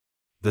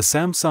The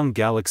Samsung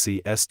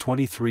Galaxy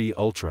S23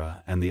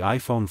 Ultra and the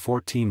iPhone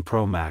 14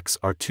 Pro Max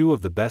are two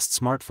of the best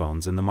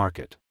smartphones in the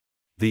market.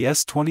 The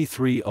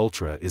S23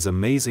 Ultra is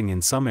amazing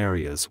in some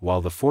areas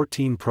while the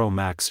 14 Pro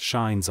Max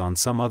shines on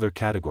some other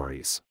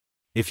categories.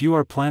 If you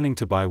are planning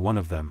to buy one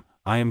of them,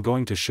 I am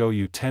going to show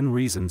you 10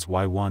 reasons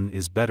why one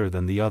is better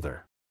than the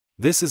other.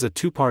 This is a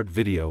two-part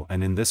video,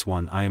 and in this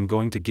one I am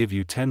going to give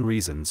you 10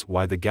 reasons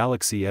why the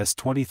Galaxy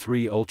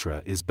S23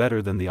 Ultra is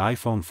better than the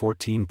iPhone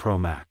 14 Pro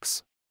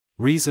Max.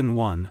 Reason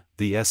 1,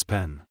 the S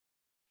Pen.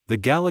 The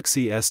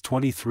Galaxy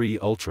S23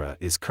 Ultra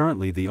is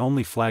currently the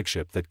only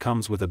flagship that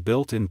comes with a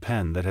built-in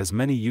pen that has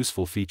many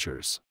useful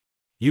features.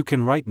 You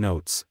can write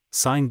notes,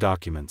 sign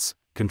documents,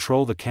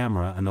 control the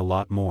camera and a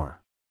lot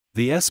more.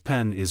 The S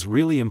Pen is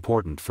really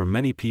important for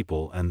many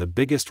people and the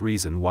biggest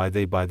reason why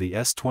they buy the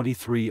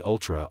S23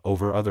 Ultra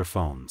over other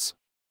phones.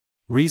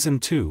 Reason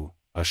 2,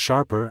 a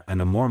sharper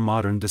and a more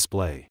modern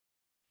display.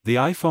 The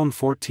iPhone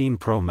 14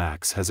 Pro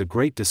Max has a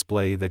great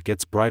display that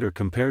gets brighter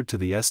compared to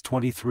the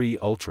S23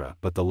 Ultra,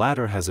 but the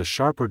latter has a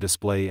sharper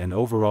display and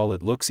overall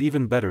it looks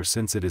even better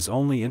since it is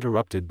only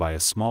interrupted by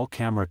a small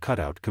camera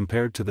cutout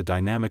compared to the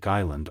dynamic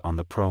island on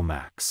the Pro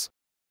Max.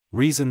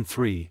 Reason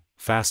 3,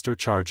 faster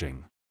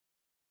charging.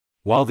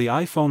 While the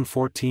iPhone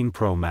 14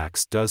 Pro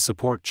Max does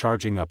support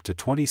charging up to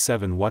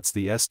 27 watts,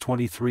 the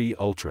S23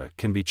 Ultra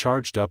can be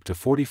charged up to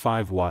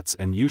 45 watts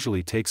and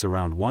usually takes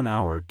around 1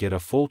 hour to get a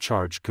full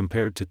charge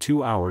compared to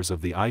 2 hours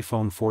of the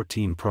iPhone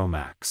 14 Pro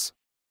Max.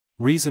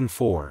 Reason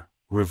 4,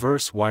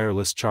 reverse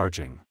wireless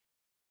charging.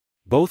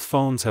 Both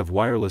phones have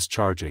wireless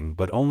charging,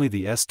 but only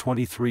the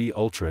S23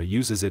 Ultra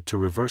uses it to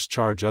reverse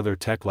charge other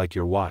tech like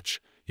your watch,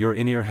 your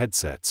in-ear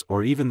headsets,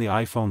 or even the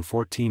iPhone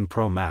 14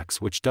 Pro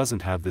Max, which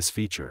doesn't have this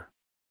feature.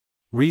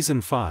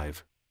 Reason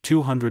 5,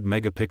 200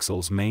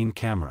 megapixels main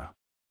camera.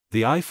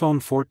 The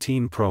iPhone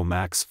 14 Pro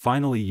Max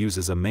finally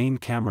uses a main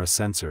camera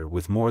sensor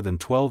with more than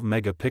 12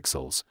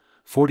 megapixels,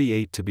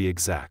 48 to be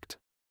exact.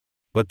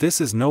 But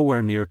this is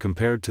nowhere near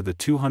compared to the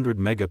 200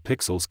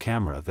 megapixels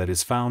camera that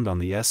is found on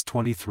the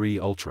S23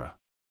 Ultra.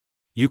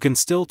 You can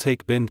still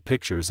take binned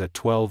pictures at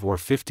 12 or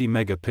 50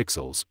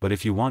 megapixels, but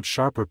if you want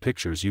sharper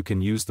pictures you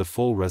can use the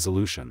full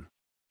resolution.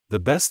 The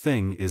best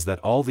thing is that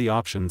all the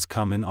options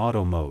come in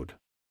auto mode.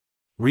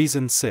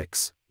 Reason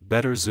 6,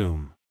 better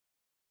zoom.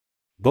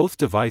 Both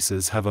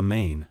devices have a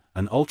main,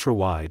 an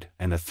ultra-wide,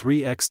 and a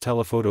 3x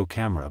telephoto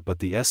camera, but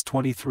the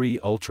S23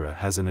 Ultra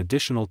has an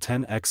additional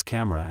 10x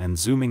camera and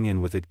zooming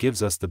in with it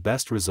gives us the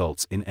best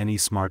results in any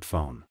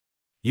smartphone.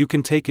 You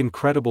can take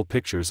incredible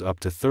pictures up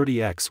to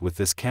 30x with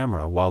this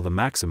camera, while the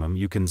maximum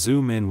you can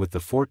zoom in with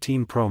the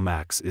 14 Pro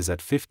Max is at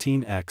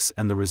 15x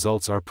and the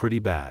results are pretty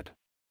bad.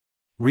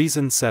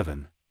 Reason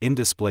 7,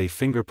 in-display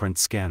fingerprint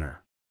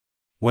scanner.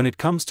 When it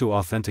comes to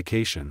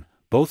authentication,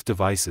 both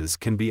devices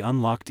can be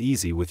unlocked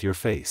easy with your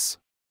face.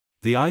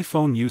 The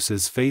iPhone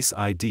uses Face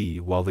ID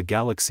while the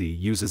Galaxy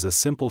uses a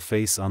simple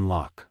face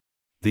unlock.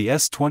 The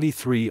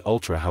S23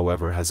 Ultra,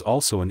 however, has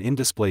also an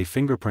in-display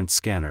fingerprint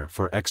scanner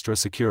for extra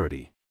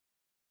security.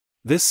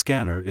 This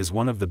scanner is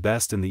one of the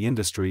best in the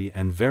industry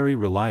and very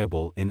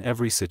reliable in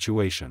every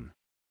situation.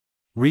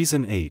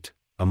 Reason 8,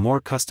 a more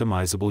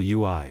customizable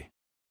UI.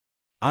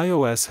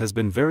 iOS has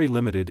been very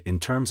limited in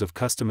terms of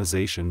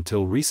customization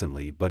till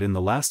recently, but in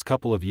the last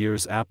couple of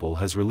years Apple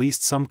has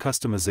released some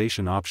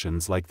customization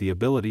options like the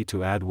ability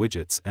to add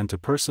widgets and to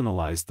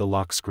personalize the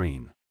lock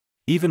screen.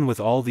 Even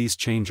with all these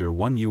changes,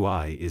 One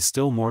UI is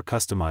still more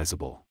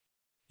customizable.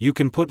 You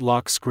can put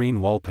lock screen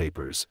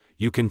wallpapers,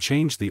 you can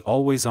change the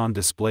always-on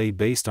display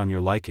based on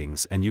your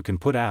likings, and you can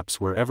put apps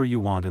wherever you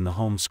want in the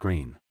home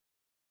screen.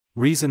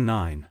 Reason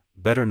 9,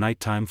 better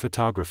nighttime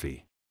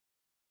photography.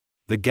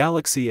 The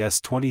Galaxy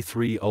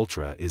S23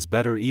 Ultra is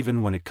better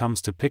even when it comes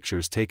to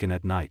pictures taken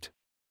at night.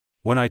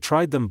 When I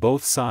tried them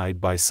both side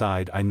by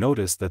side, I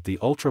noticed that the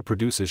Ultra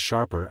produces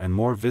sharper and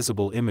more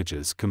visible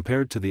images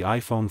compared to the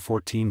iPhone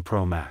 14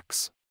 Pro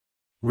Max.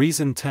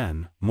 Reason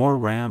 10, more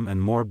RAM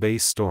and more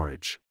base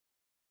storage.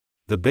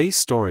 The base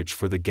storage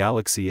for the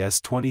Galaxy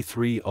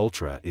S23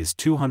 Ultra is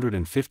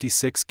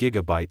 256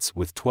 GB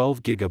with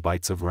 12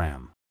 GB of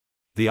RAM.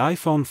 The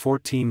iPhone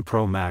 14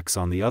 Pro Max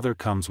on the other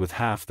comes with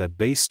half that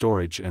base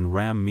storage and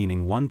RAM,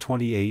 meaning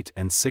 128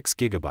 and 6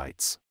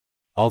 GB.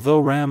 Although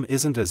RAM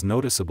isn't as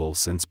noticeable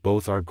since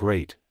both are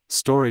great,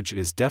 storage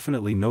is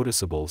definitely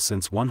noticeable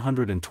since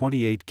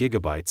 128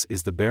 GB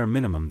is the bare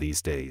minimum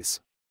these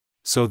days.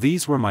 So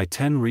these were my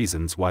 10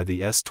 reasons why the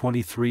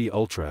S23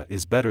 Ultra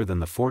is better than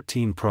the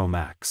 14 Pro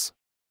Max.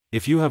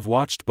 If you have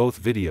watched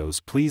both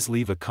videos, please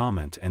leave a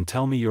comment and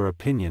tell me your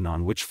opinion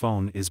on which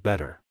phone is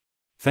better.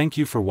 Thank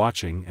you for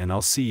watching, and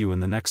I'll see you in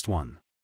the next one.